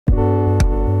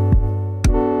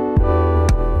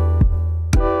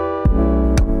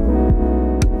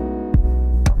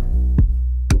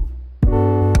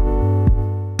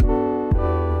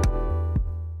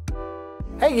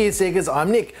Gear Seekers,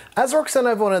 I'm Nick. ASRock sent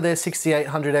over one of their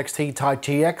 6800 XT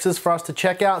Taichi X's for us to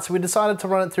check out, so we decided to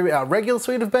run it through our regular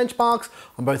suite of benchmarks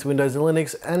on both Windows and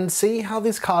Linux and see how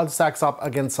this card stacks up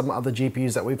against some other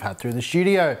GPUs that we've had through the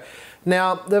studio.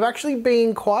 Now, there have actually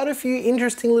been quite a few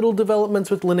interesting little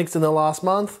developments with Linux in the last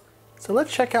month, so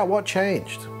let's check out what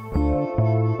changed.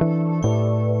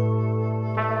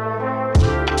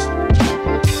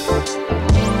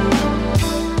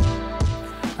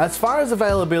 As far as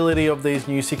availability of these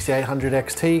new 6800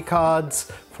 XT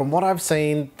cards, from what I've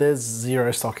seen, there's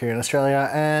zero stock here in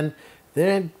Australia and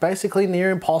they're basically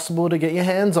near impossible to get your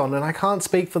hands on. And I can't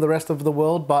speak for the rest of the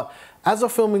world, but as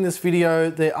of filming this video,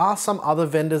 there are some other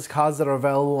vendors' cards that are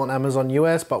available on Amazon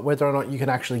US, but whether or not you can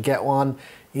actually get one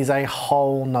is a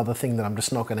whole nother thing that I'm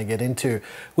just not going to get into.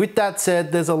 With that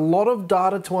said, there's a lot of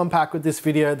data to unpack with this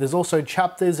video. There's also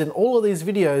chapters in all of these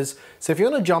videos, so if you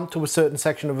want to jump to a certain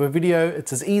section of a video,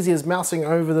 it's as easy as mousing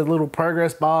over the little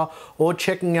progress bar or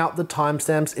checking out the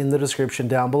timestamps in the description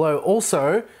down below.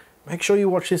 Also, make sure you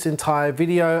watch this entire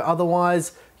video,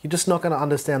 otherwise you're just not going to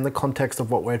understand the context of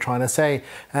what we're trying to say.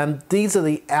 And these are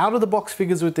the out-of-the-box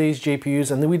figures with these GPUs,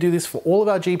 and then we do this for all of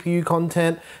our GPU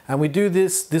content, and we do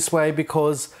this way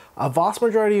because a vast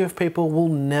majority of people will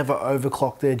never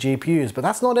overclock their GPUs, but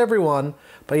that's not everyone.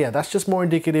 But yeah, that's just more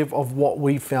indicative of what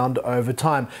we found over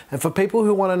time. And for people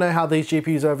who want to know how these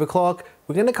GPUs overclock,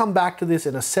 we're going to come back to this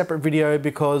in a separate video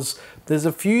because there's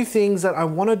a few things that I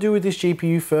want to do with this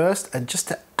GPU first. And just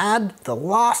to add the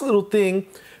last little thing,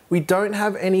 we don't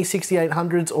have any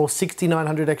 6800s or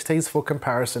 6900 XTs for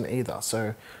comparison either.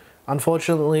 So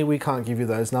unfortunately, we can't give you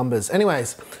those numbers.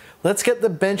 Anyways, let's get the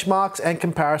benchmarks and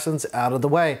comparisons out of the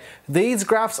way. These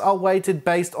graphs are weighted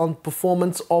based on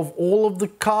performance of all of the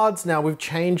cards. Now we've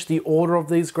changed the order of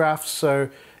these graphs. So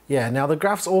yeah, now the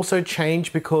graphs also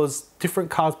change because different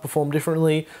cards perform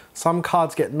differently. Some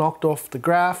cards get knocked off the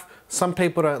graph. Some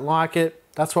people don't like it.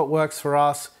 That's what works for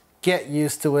us. Get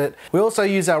used to it. We also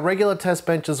use our regular test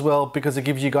bench as well because it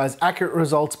gives you guys accurate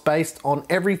results based on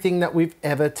everything that we've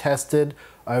ever tested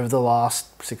over the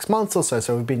last 6 months or so.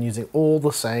 So we've been using all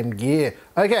the same gear.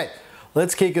 Okay,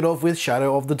 let's kick it off with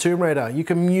Shadow of the Tomb Raider. You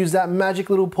can use that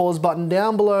magic little pause button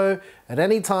down below at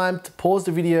any time to pause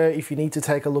the video if you need to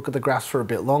take a look at the graphs for a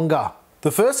bit longer.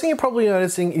 The first thing you're probably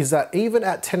noticing is that even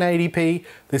at 1080p,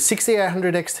 the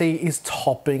 6800 XT is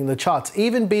topping the charts,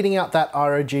 even beating out that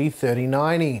ROG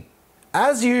 3090.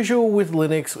 As usual with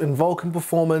Linux and Vulkan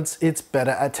performance, it's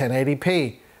better at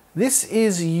 1080p. This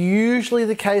is usually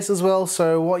the case as well,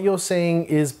 so what you're seeing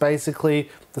is basically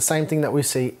the same thing that we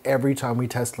see every time we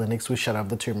test Linux with Shadow of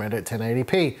the Tomb Raider at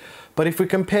 1080p. But if we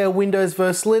compare Windows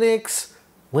versus Linux,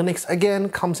 Linux again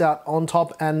comes out on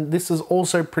top, and this is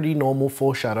also pretty normal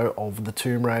for Shadow of the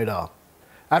Tomb Raider.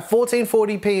 At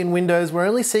 1440p in Windows, we're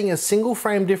only seeing a single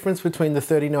frame difference between the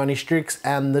 3090 Strix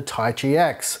and the Taichi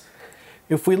X.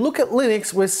 If we look at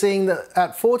Linux, we're seeing that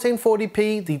at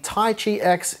 1440p, the Taichi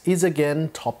X is again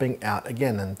topping out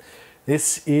again, and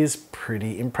this is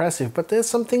pretty impressive. But there's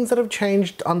some things that have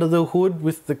changed under the hood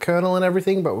with the kernel and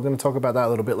everything, but we're going to talk about that a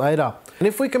little bit later. And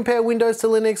if we compare Windows to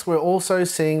Linux, we're also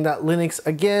seeing that Linux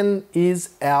again is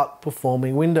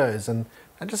outperforming Windows, and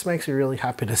that just makes me really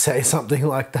happy to say something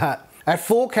like that. At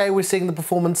 4K, we're seeing the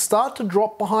performance start to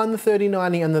drop behind the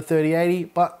 3090 and the 3080,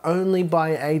 but only by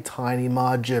a tiny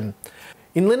margin.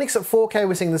 In Linux at 4K,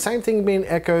 we're seeing the same thing being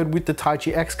echoed with the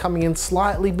Taichi X coming in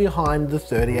slightly behind the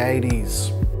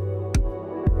 3080s.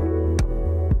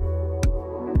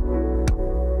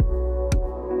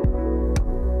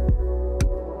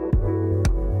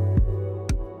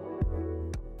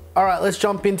 Alright, let's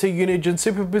jump into Unigine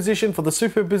Superposition. For the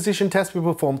Superposition test, we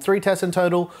performed 3 tests in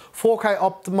total: 4K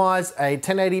optimized, a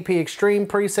 1080p extreme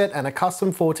preset, and a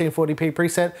custom 1440p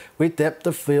preset with depth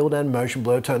of field and motion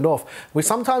blur turned off. We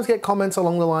sometimes get comments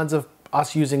along the lines of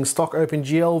us using stock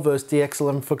OpenGL versus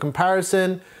DX11 for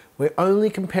comparison. We're only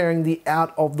comparing the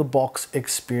out-of-the-box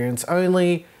experience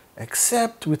only,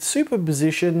 except with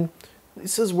Superposition,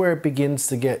 this is where it begins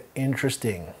to get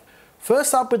interesting.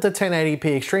 First up with the 1080p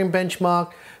extreme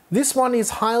benchmark. This one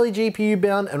is highly GPU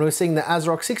bound, and we're seeing the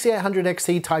ASRock 6800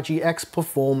 XT Taichi X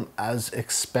perform as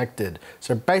expected.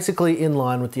 So basically in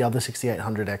line with the other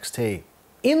 6800 XT.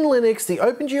 In Linux, the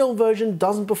OpenGL version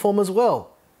doesn't perform as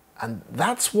well. And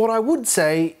that's what I would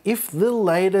say if the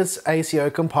latest ACO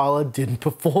compiler didn't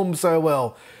perform so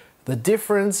well. The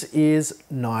difference is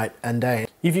night and day.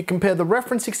 If you compare the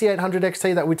reference 6800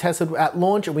 XT that we tested at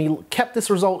launch, and we kept this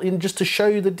result in just to show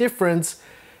you the difference,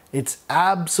 It's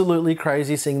absolutely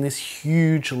crazy seeing this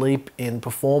huge leap in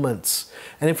performance.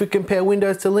 And if we compare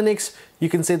Windows to Linux, you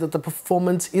can see that the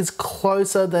performance is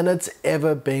closer than it's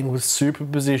ever been with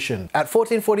Superposition. At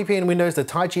 1440p in Windows, the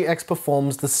Taichi X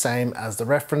performs the same as the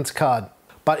reference card.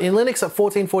 But in Linux at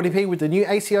 1440p with the new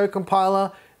ACO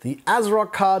compiler, the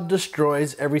ASRock card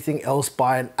destroys everything else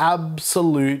by an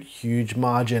absolute huge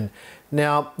margin.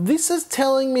 Now, this is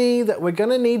telling me that we're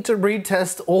gonna need to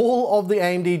retest all of the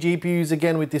AMD GPUs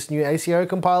again with this new ACO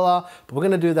compiler, but we're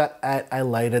gonna do that at a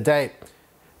later date.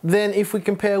 Then if we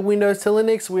compare Windows to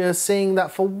Linux, we are seeing that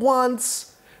for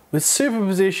once, with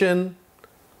Superposition,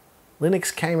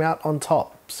 Linux came out on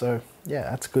top. So yeah,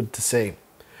 that's good to see.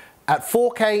 At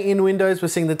 4K in Windows, we're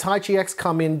seeing the Taichi X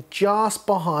come in just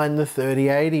behind the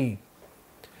 3080.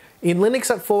 In Linux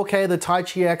at 4K, the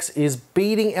Taichi X is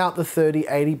beating out the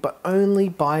 3080, but only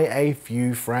by a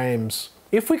few frames.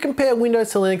 If we compare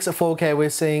Windows to Linux at 4K, we're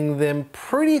seeing them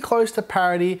pretty close to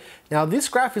parity. Now, this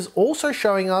graph is also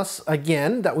showing us,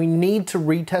 again, that we need to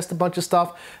retest a bunch of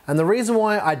stuff. And the reason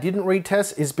why I didn't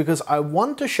retest is because I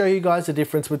want to show you guys the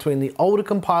difference between the older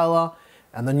compiler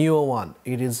and the newer one.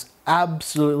 It is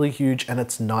absolutely huge and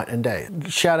it's night and day.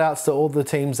 Shout outs to all the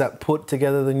teams that put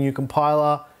together the new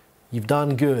compiler. You've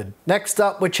done good. Next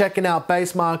up, we're checking out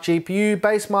Basemark GPU.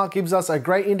 Basemark gives us a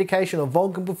great indication of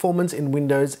Vulkan performance in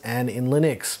Windows and in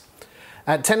Linux.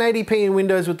 At 1080p in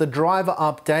Windows with the driver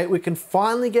update, we can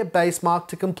finally get Basemark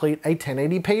to complete a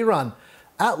 1080p run.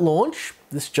 At launch,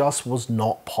 this just was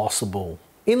not possible.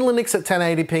 In Linux at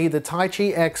 1080p, the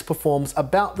Taichi X performs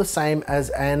about the same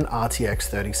as an RTX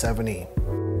 3070.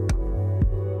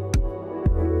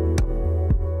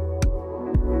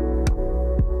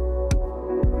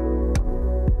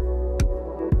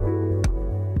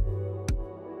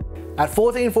 At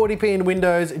 1440p in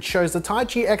Windows, it shows the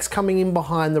Taichi X coming in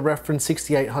behind the reference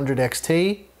 6800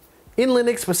 XT. In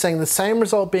Linux, we're seeing the same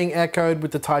result being echoed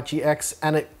with the Taichi X,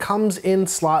 and it comes in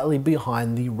slightly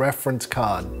behind the reference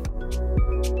card.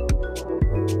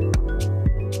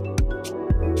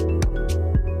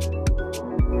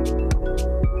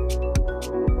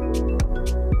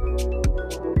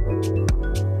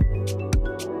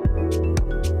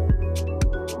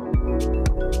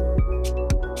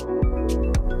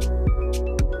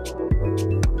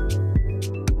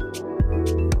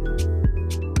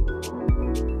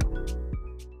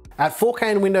 At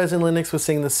 4K in Windows and Linux, we're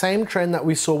seeing the same trend that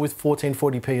we saw with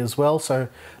 1440p as well, so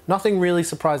nothing really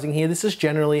surprising here. This is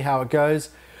generally how it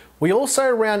goes. We also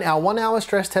ran our 1 hour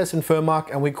stress test in Filmmaker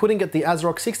and we couldn't get the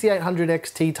ASRock 6800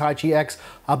 XT Taichi X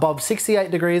above 68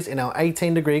 degrees in our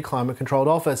 18-degree climate controlled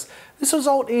office. This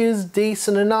result is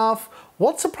decent enough.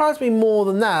 What surprised me more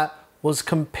than that was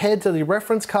compared to the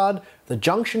reference card, the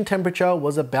junction temperature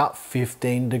was about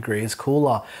 15 degrees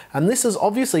cooler. And this is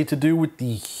obviously to do with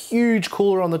the huge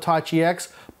cooler on the Taichi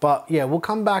X, but yeah, we'll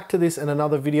come back to this in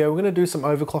another video. We're gonna do some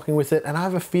overclocking with it, and I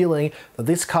have a feeling that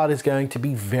this card is going to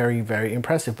be very, very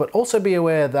impressive. But also be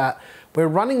aware that we're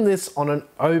running this on an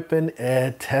open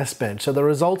air test bench. So the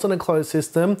results in a closed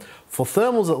system, for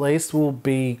thermals at least, will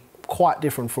be quite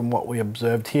different from what we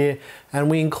observed here. And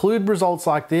we include results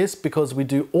like this because we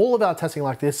do all of our testing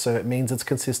like this, so it means it's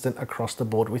consistent across the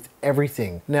board with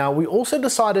everything. Now, we also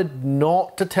decided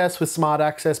not to test with Smart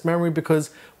Access Memory because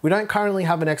we don't currently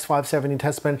have an X570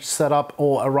 test bench set up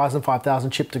or a Ryzen 5000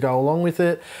 chip to go along with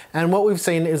it. And what we've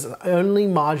seen is only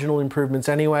marginal improvements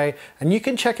anyway. And you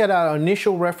can check out our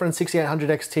initial reference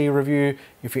 6800 XT review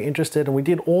if you're interested. And we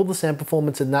did all the SAM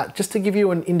performance in that just to give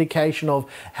you an indication of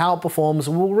how it performs.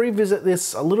 We'll revisit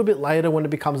this a little bit later when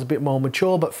it becomes a bit more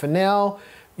mature. But for now,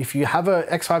 if you have a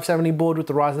X570 board with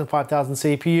the Ryzen 5000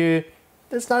 CPU,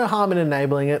 there's no harm in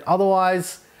enabling it.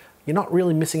 Otherwise, you're not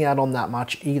really missing out on that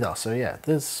much either. So yeah,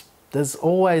 there's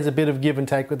always a bit of give and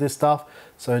take with this stuff.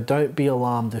 So don't be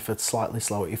alarmed if it's slightly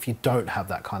slower if you don't have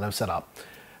that kind of setup.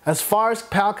 As far as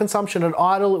power consumption at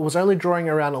idle, it was only drawing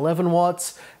around 11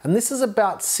 watts. And this is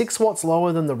about 6 watts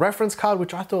lower than the reference card,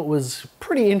 which I thought was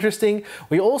pretty interesting.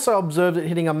 We also observed it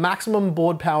hitting a maximum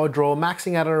board power draw,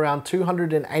 maxing out at around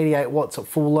 288 watts at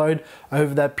full load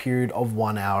over that period of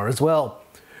 1 hour as well.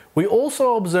 We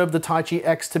also observed the Taichi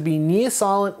X to be near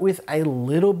silent with a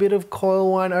little bit of coil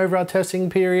whine over our testing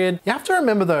period. You have to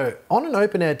remember though, on an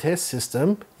open air test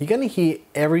system, you're going to hear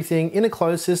everything. In a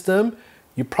closed system,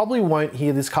 you probably won't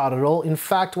hear this card at all. In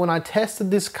fact, when I tested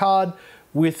this card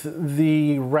with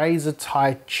the Razer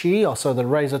Taichi, also the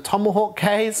Razer Tomahawk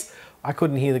case, I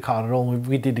couldn't hear the card at all.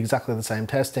 We did exactly the same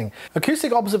testing.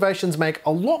 Acoustic observations make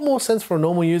a lot more sense for a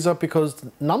normal user because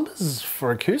numbers for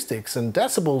acoustics and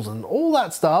decibels and all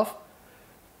that stuff,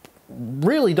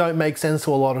 really don't make sense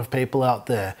to a lot of people out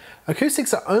there.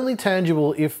 Acoustics are only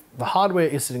tangible if the hardware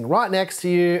is sitting right next to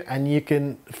you and you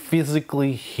can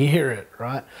physically hear it,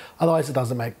 right? Otherwise it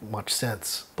doesn't make much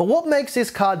sense. But what makes this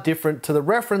card different to the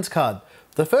reference card?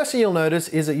 The first thing you'll notice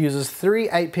is it uses 3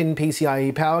 8-pin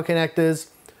PCIe power connectors.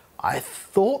 I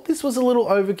thought this was a little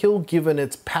overkill given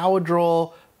its power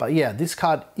draw, but yeah, this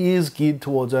card is geared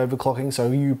towards overclocking,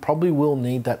 so you probably will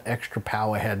need that extra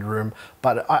power headroom,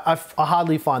 but I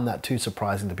hardly find that too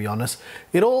surprising, to be honest.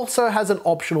 It also has an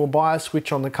optional bias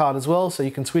switch on the card as well, so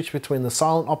you can switch between the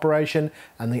silent operation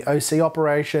and the OC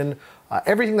operation.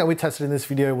 Everything that we tested in this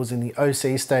video was in the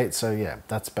OC state, so yeah,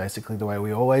 that's basically the way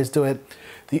we always do it.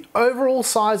 The overall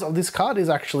size of this card is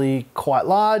actually quite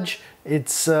large.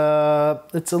 It's a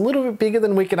little bit bigger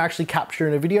than we can actually capture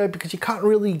in a video because you can't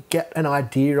really get an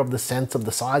idea of the sense of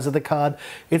the size of the card.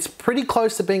 It's pretty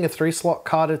close to being a 3-slot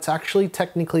card. It's actually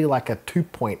technically like a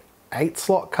 2.8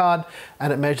 slot card,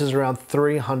 and it measures around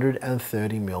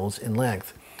 330 mils in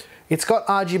length. It's got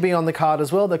RGB on the card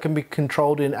as well that can be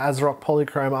controlled in ASRock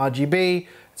Polychrome RGB.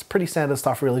 It's pretty standard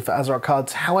stuff really for ASRock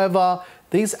cards. However,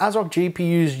 these ASRock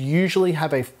GPUs usually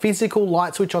have a physical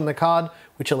light switch on the card,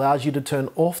 which allows you to turn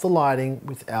off the lighting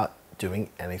without doing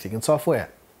anything in software.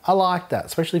 I like that,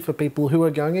 especially for people who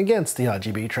are going against the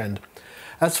RGB trend.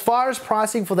 As far as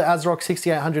pricing for the ASRock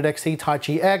 6800 XT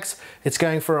Taichi X, it's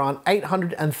going for around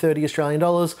 830 Australian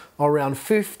dollars or around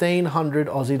 1,500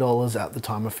 Aussie dollars at the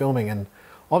time of filming. And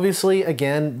obviously,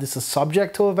 again, this is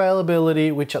subject to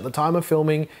availability, which at the time of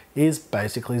filming is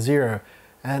basically zero.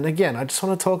 And again, I just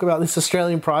want to talk about this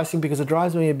Australian pricing because it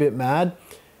drives me a bit mad.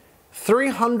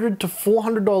 $300 to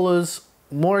 $400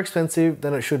 more expensive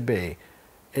than it should be.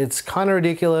 It's kind of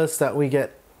ridiculous that we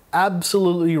get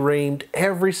absolutely reamed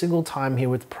every single time here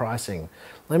with pricing.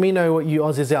 Let me know what you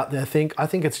Aussies out there think. I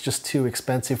think it's just too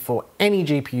expensive for any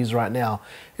GPUs right now.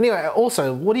 Anyway,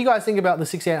 also, what do you guys think about the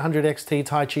 6800 XT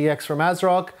Taichi X from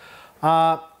ASRock?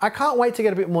 I can't wait to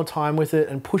get a bit more time with it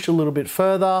and push a little bit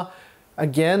further.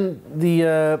 Again, the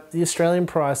Australian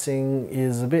pricing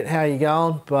is a bit how you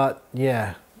going, but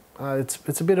yeah,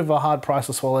 it's a bit of a hard price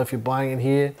to swallow if you're buying it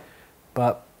here,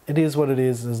 but it is what it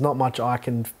is. There's not much I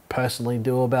can personally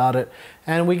do about it.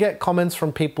 And we get comments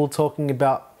from people talking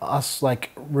about us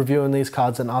like reviewing these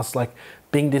cards and us like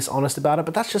being dishonest about it,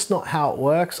 but that's just not how it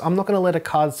works. I'm not going to let a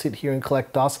card sit here and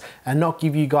collect dust and not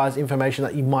give you guys information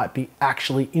that you might be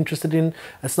actually interested in.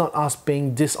 It's not us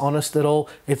being dishonest at all.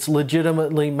 It's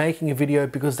legitimately making a video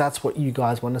because that's what you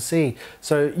guys want to see.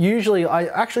 So usually, I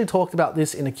actually talked about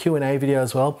this in a Q&A video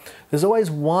as well. There's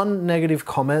always one negative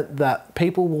comment that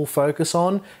people will focus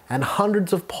on and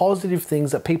hundreds of positive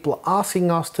things that people are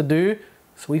asking us to do.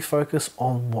 So we focus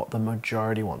on what the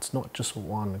majority wants, not just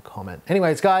one comment.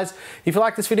 Anyways, guys, if you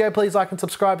like this video, please like and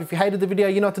subscribe. If you hated the video,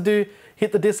 you know what to do.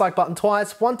 Hit the dislike button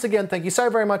twice. Once again, thank you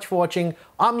so very much for watching.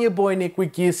 I'm your boy Nick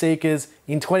with Gear Seekers.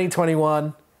 In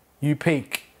 2021, you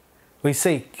peak, we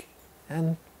seek.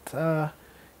 And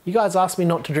you guys asked me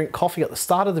not to drink coffee at the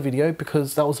start of the video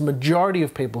because that was the majority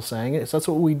of people saying it. So that's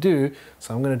what we do.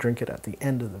 So I'm going to drink it at the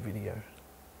end of the video.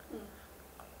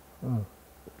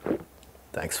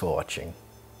 Thanks for watching.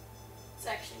 It's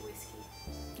actually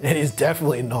whiskey. It is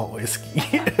definitely not whiskey.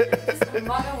 It's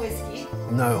not whiskey.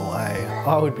 No way.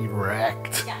 I would be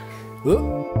wrecked.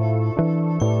 Yeah.